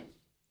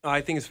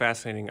 I think it's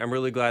fascinating. I'm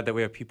really glad that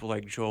we have people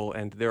like Joel,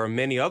 and there are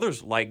many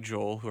others like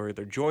Joel who are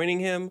either joining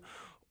him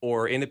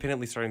or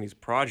independently starting these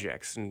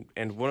projects.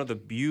 And one of the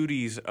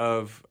beauties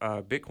of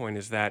Bitcoin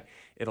is that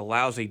it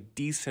allows a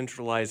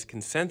decentralized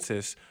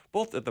consensus,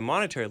 both at the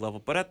monetary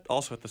level, but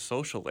also at the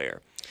social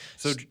layer.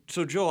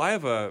 So Joel, I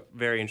have a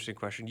very interesting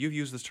question. You've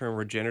used this term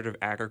regenerative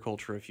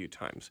agriculture a few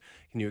times.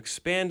 Can you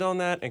expand on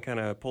that and kind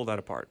of pull that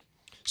apart?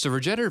 So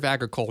regenerative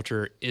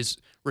agriculture is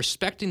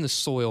respecting the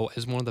soil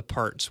as one of the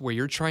parts where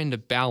you're trying to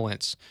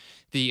balance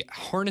the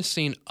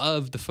harnessing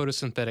of the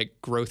photosynthetic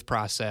growth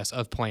process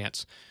of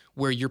plants,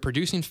 where you're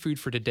producing food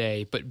for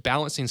today, but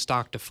balancing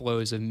stock to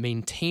flows and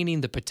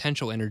maintaining the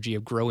potential energy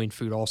of growing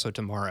food also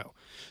tomorrow.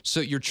 So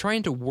you're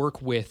trying to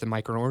work with the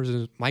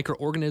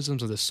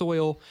microorganisms of the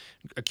soil,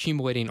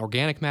 accumulating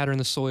organic matter in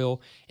the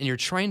soil, and you're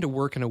trying to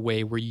work in a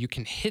way where you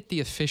can hit the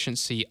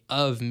efficiency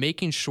of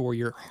making sure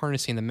you're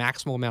harnessing the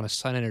maximal amount of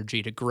sun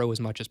energy to grow as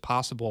much as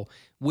possible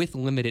with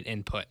limited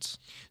inputs.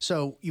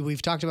 So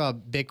we've talked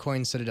about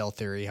Bitcoin Citadel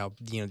theory, how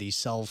these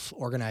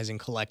self-organizing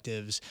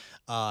collectives,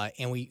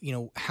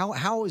 and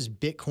how is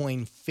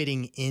Bitcoin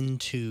fitting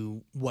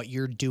into what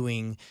you're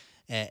doing,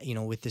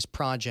 with this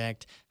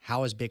project?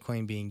 How is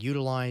Bitcoin being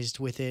utilized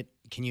with it?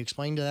 Can you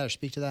explain to that or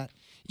speak to that?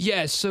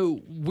 Yeah,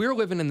 so we're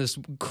living in this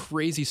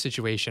crazy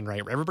situation,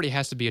 right? Where everybody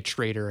has to be a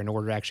trader in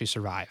order to actually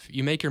survive.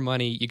 You make your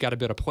money, you got to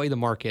be able to play the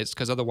markets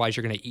because otherwise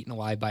you're going to get eaten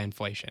alive by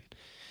inflation.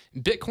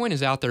 Bitcoin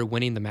is out there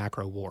winning the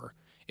macro war.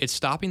 It's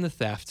stopping the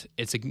theft.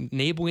 It's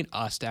enabling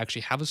us to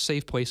actually have a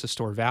safe place to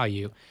store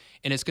value.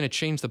 And it's going to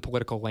change the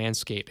political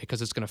landscape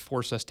because it's going to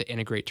force us to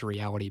integrate to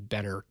reality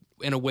better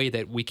in a way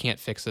that we can't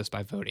fix this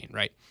by voting,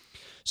 right?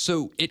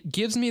 So it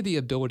gives me the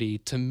ability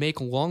to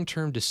make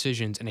long-term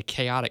decisions in a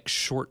chaotic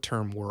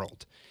short-term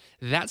world.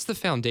 That's the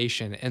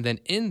foundation. And then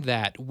in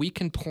that, we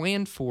can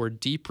plan for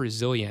deep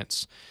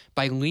resilience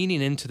by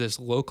leaning into this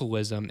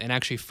localism and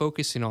actually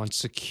focusing on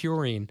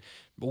securing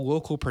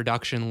local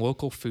production,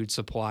 local food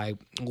supply,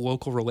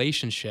 local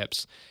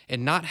relationships,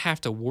 and not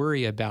have to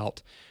worry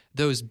about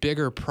those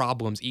bigger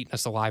problems eating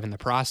us alive in the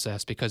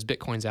process because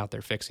Bitcoin's out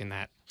there fixing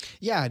that.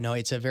 Yeah, no,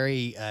 it's a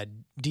very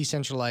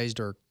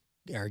decentralized or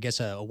I guess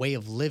a way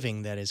of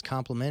living that is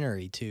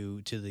complementary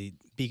to the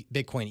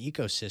Bitcoin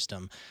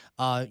ecosystem.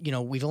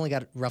 We've only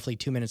got roughly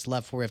 2 minutes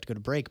left before we have to go to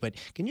break, but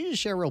can you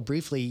just share real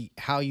briefly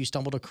how you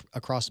stumbled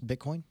across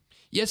Bitcoin?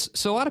 Yes,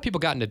 so a lot of people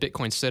got into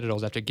Bitcoin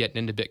Citadels after getting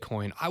into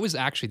Bitcoin. I was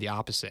actually the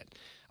opposite.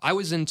 I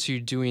was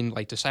into doing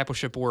like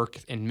discipleship work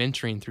and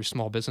mentoring through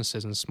small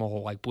businesses and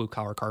small like blue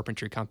collar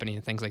carpentry company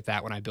and things like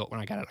that when I got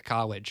out of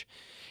college.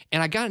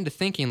 And I got into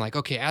thinking like,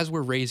 okay, as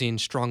we're raising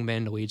strong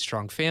men to lead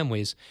strong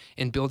families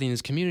and building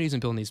these communities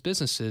and building these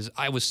businesses,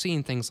 I was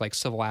seeing things like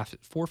civil asset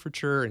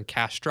forfeiture and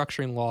cash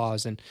structuring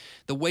laws and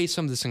the way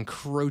some of this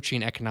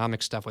encroaching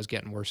economic stuff was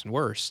getting worse and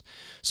worse.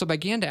 So I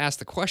began to ask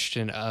the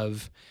question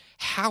of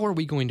how are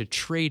we going to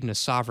trade in a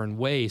sovereign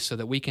way so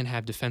that we can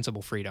have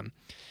defensible freedom?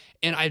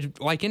 And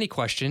like any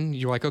question,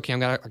 you're like, okay, I'm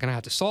gonna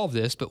have to solve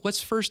this, but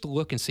let's first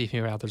look and see if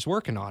anybody out there's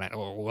working on it.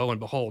 Well, lo and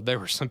behold, there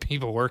were some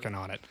people working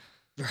on it.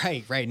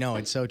 Right. No,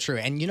 it's so true.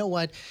 And you know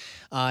what?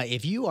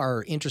 If you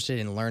are interested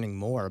in learning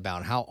more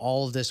about how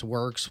all of this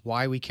works,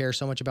 why we care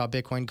so much about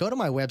Bitcoin, go to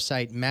my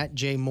website,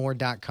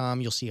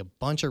 mattjmoore.com. You'll see a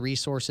bunch of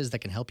resources that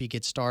can help you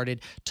get started,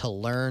 to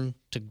learn,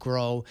 to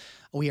grow.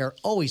 We are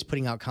always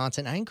putting out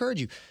content. I encourage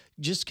you,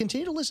 just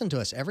continue to listen to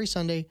us every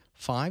Sunday,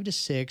 5 to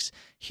 6.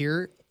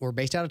 Here, we're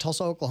based out of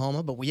Tulsa,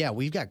 Oklahoma, but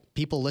we've got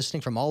people listening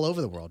from all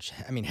over the world.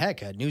 I mean,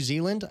 heck, New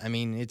Zealand. I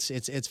mean,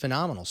 it's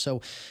phenomenal. So,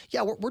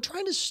 yeah, we're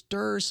trying to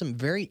stir some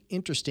very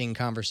interesting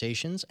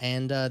conversations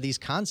and these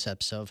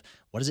concepts of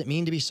what does it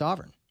mean to be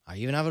sovereign. I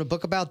even have a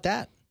book about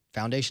that,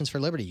 Foundations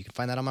for Liberty. You can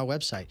find that on my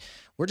website.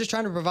 We're just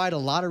trying to provide a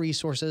lot of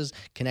resources,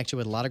 connect you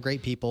with a lot of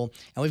great people,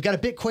 and we've got a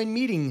Bitcoin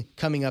meeting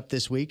coming up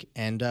this week,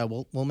 and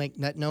we'll make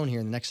that known here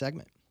in the next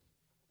segment.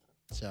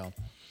 So,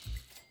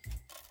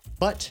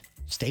 but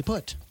stay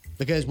put,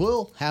 because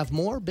we'll have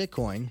more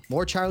Bitcoin,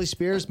 more Charlie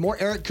Spears, more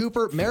Eric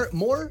Cooper,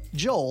 more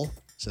Joel.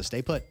 So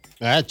stay put.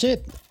 That's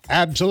it.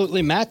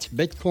 Absolutely, Matt.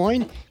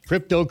 Bitcoin,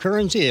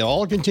 cryptocurrency, it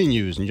all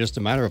continues in just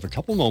a matter of a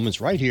couple moments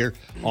right here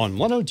on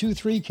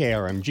 102.3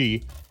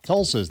 KRMG,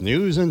 Tulsa's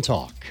News and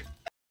Talk.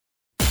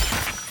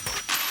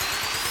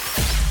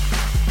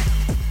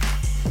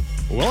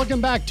 Welcome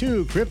back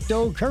to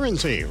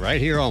Cryptocurrency right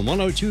here on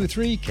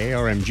 102.3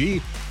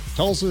 KRMG,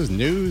 Tulsa's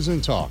News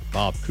and Talk.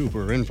 Bob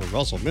Cooper in for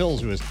Russell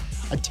Mills, who is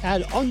a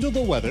tad under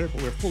the weather,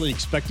 but we're fully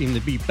expecting to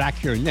be back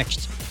here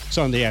next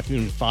Sunday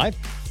afternoon at 5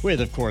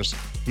 with, of course,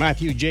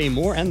 Matthew J.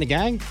 Moore and the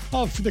gang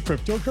of the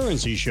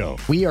Cryptocurrency Show.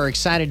 We are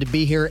excited to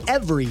be here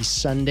every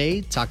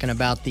Sunday talking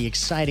about the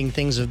exciting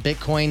things of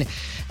Bitcoin.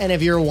 And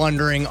if you're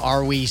wondering,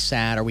 are we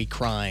sad? Are we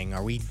crying?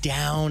 Are we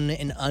down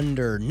and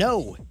under?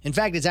 No. In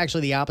fact, it's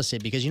actually the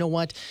opposite, because you know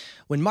what?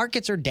 When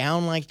markets are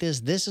down like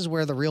this is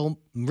where the real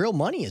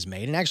money is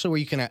made, and actually where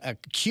you can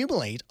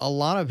accumulate a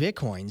lot of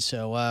Bitcoin.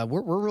 So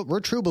we're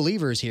true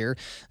believers here.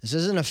 This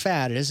isn't a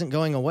fad; it isn't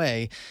going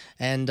away.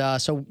 And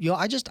so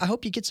I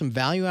hope you get some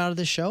value out of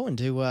this show, and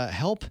to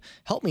help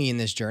me in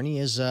this journey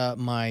is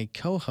my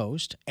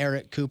co-host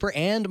Eric Cooper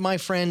and my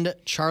friend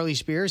Charlie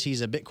Spears.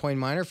 He's a Bitcoin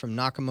miner from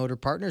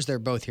Nakamoto Partners. They're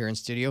both here in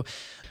studio.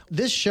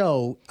 This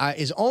show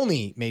is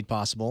only made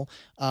possible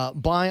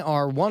by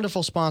our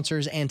wonderful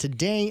sponsors, and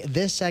today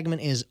this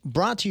segment is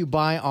brought to you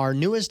by our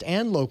newest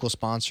and local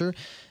sponsor.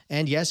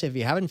 And yes, if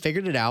you haven't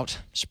figured it out,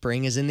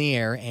 spring is in the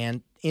air,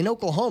 and in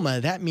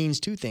Oklahoma, that means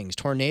two things: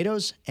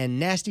 tornadoes and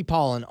nasty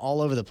pollen all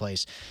over the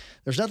place.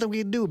 There's nothing we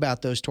can do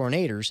about those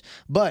tornadoes,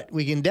 but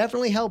we can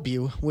definitely help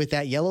you with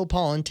that yellow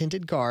pollen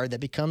tinted car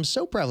that becomes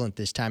so prevalent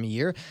this time of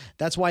year.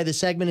 That's why the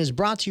segment is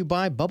brought to you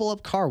by Bubble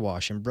Up Car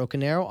Wash in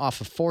Broken Arrow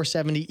off of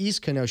 470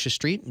 East Kenosha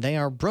Street. They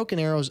are Broken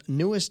Arrow's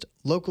newest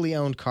locally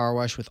owned car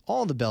wash with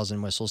all the bells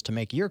and whistles to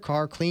make your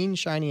car clean,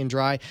 shiny, and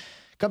dry.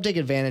 Come take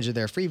advantage of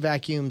their free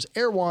vacuums,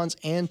 air wands,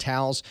 and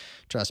towels.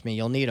 Trust me,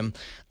 you'll need them.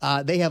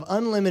 They have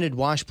unlimited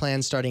wash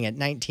plans starting at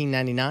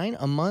 $19.99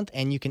 a month,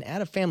 and you can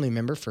add a family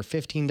member for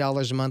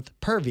 $15 a month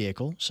per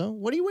vehicle. So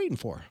what are you waiting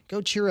for?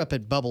 Go cheer up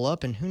at Bubble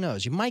Up, and who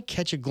knows, you might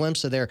catch a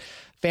glimpse of their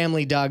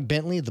family dog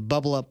Bentley, the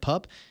Bubble Up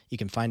pup. You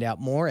can find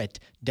out more at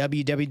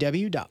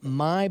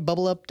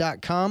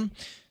www.mybubblup.com.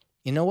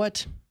 You know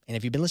what? And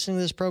if you've been listening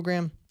to this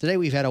program, today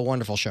we've had a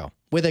wonderful show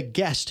with a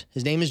guest.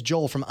 His name is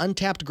Joel from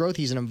Untapped Growth.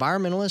 He's an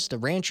environmentalist, a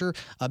rancher,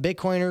 a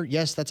Bitcoiner.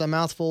 Yes, that's a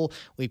mouthful.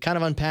 We've kind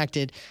of unpacked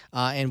it.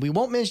 And we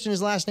won't mention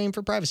his last name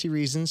for privacy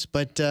reasons.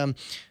 But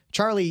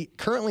Charlie,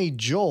 currently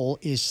Joel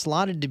is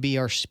slotted to be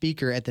our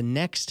speaker at the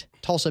next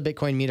Tulsa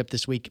Bitcoin meetup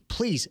this week.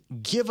 Please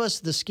give us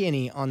the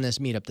skinny on this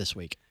meetup this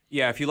week.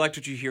 Yeah, if you liked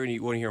what you hear and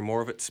you want to hear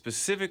more of it,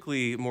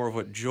 specifically more of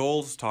what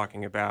Joel's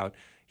talking about,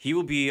 he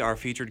will be our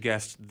featured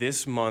guest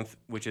this month,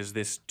 which is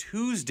this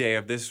Tuesday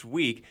of this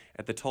week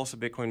at the Tulsa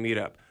Bitcoin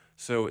Meetup.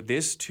 So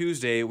this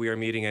Tuesday, we are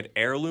meeting at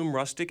Heirloom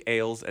Rustic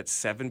Ales at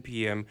 7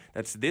 p.m.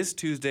 That's this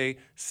Tuesday,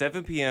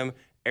 7 p.m.,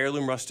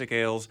 Heirloom Rustic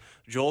Ales.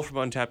 Joel from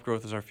Untapped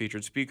Growth is our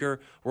featured speaker.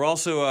 We're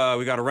also,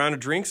 we got a round of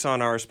drinks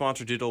on our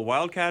sponsor, Digital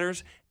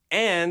Wildcatters,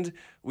 and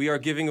we are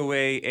giving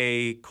away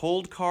a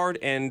cold card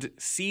and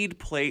seed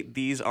plate.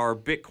 These are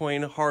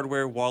Bitcoin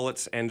hardware,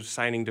 wallets, and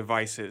signing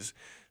devices.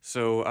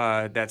 So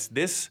that's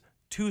this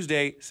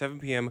Tuesday, 7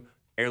 p.m.,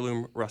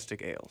 Heirloom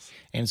Rustic Ales.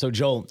 And so,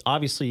 Joel,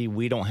 obviously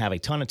we don't have a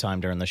ton of time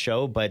during the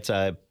show, but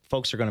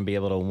folks are going to be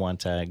able to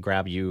want to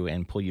grab you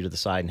and pull you to the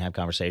side and have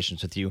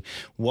conversations with you.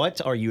 What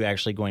are you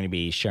actually going to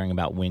be sharing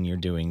about when you're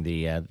doing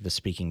the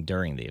speaking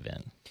during the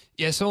event?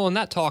 Yeah, so on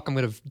that talk, I'm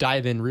going to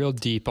dive in real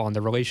deep on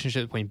the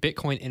relationship between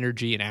Bitcoin,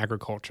 energy, and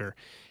agriculture,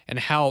 and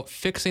how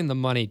fixing the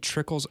money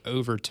trickles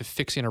over to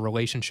fixing a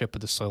relationship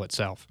with the soil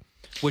itself,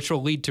 which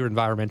will lead to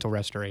environmental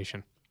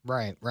restoration.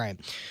 Right, right.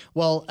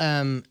 Well,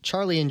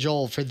 Charlie and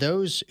Joel, for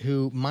those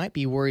who might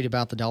be worried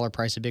about the dollar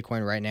price of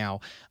Bitcoin right now,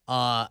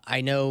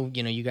 I know,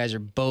 you guys are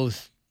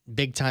both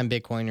big-time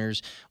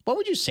Bitcoiners. What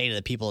would you say to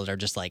the people that are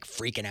just like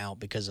freaking out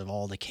because of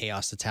all the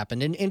chaos that's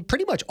happened in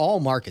pretty much all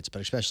markets,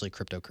 but especially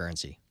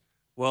cryptocurrency?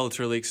 Well, it's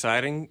really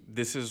exciting.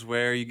 This is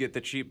where you get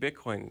the cheap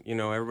Bitcoin.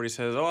 Everybody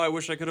says, oh, I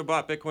wish I could have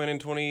bought Bitcoin in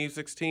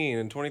 2016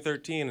 and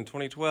 2013 and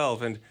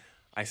 2012. And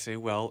I say,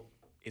 well,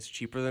 it's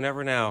cheaper than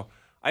ever now.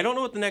 I don't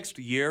know what the next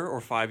year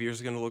or 5 years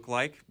is going to look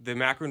like. The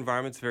macro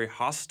environment's very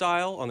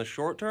hostile on the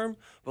short term,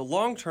 but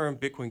long term,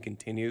 Bitcoin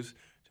continues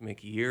to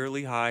make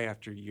yearly high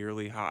after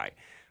yearly high.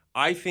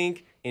 I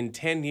think in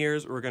 10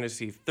 years, we're going to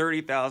see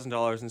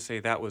 $30,000 and say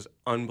that was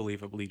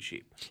unbelievably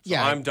cheap. So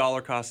Yeah. I'm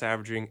dollar cost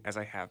averaging as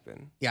I have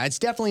been. Yeah, it's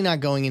definitely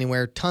not going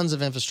anywhere. Tons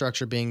of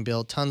infrastructure being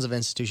built, tons of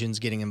institutions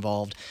getting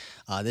involved.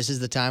 This is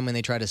the time when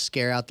they try to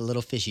scare out the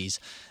little fishies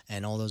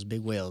and all those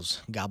big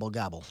whales. Gobble,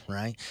 gobble,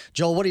 right?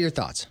 Joel, what are your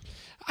thoughts?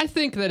 I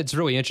think that it's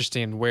really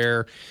interesting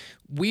where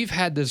we've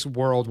had this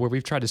world where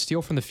we've tried to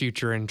steal from the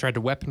future and tried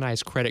to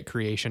weaponize credit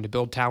creation to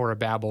build Tower of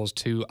Babels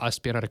to us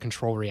being able to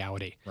control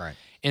reality. Right.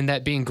 And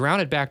that being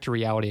grounded back to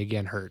reality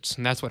again hurts.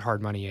 And that's what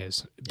hard money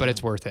is. But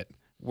it's worth it.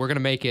 We're going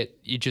to make it.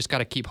 You just got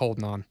to keep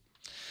holding on.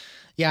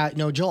 Yeah,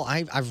 no, Joel,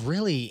 I've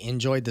really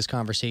enjoyed this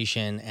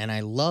conversation, and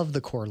I love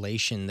the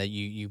correlation that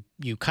you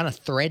kind of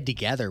thread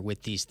together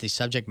with these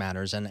subject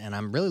matters, and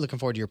I'm really looking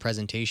forward to your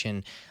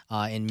presentation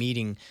and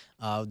meeting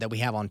that we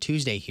have on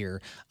Tuesday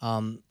here.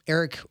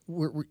 Eric,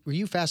 were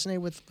you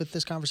fascinated with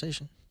this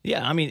conversation?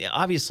 Yeah, I mean,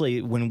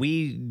 obviously, when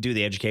we do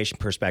the education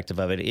perspective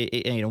of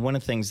it, one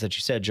of the things that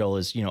you said, Joel,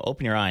 is,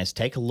 open your eyes,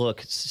 take a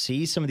look,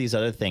 see some of these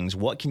other things.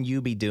 What can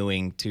you be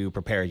doing to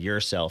prepare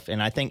yourself?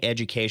 And I think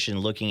education,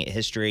 looking at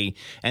history,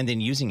 and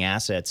then using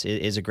assets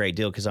is a great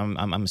deal, because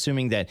I'm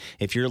assuming that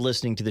if you're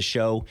listening to the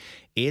show,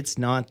 it's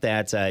not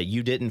that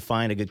you didn't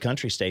find a good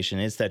country station.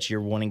 It's that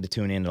you're wanting to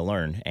tune in to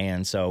learn.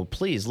 And so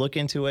please look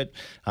into it.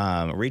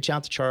 Reach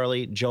out to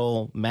Charlie,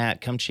 Joel,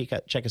 Matt. Come check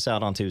us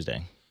out on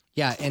Tuesday.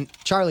 Yeah, and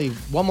Charlie,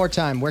 one more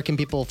time, where can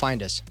people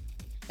find us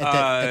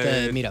at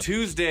the meetup?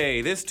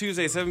 This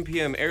Tuesday, 7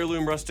 p.m.,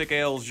 Heirloom Rustic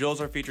Ales.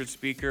 Joel's our featured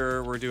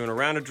speaker. We're doing a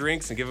round of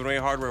drinks and giving away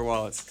hardware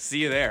wallets. See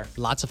you there.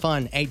 Lots of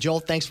fun. Hey,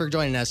 Joel, thanks for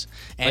joining us.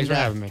 And, Thanks for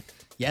having me.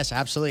 Yes,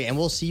 absolutely. And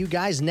we'll see you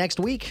guys next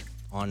week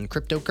on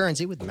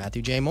Cryptocurrency with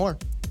Matthew J. Moore.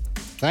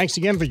 Thanks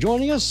again for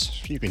joining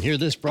us. You can hear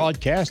this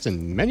broadcast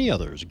and many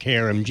others at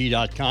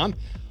krmg.com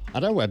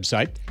at our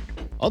website.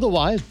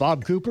 Otherwise,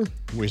 Bob Cooper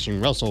wishing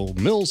Russell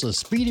Mills a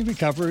speedy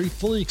recovery,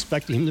 fully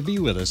expecting him to be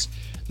with us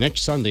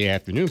next Sunday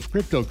afternoon for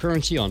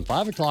Cryptocurrency on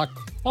 5 o'clock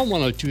on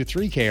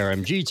 102.3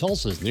 KRMG,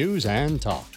 Tulsa's News and Talk.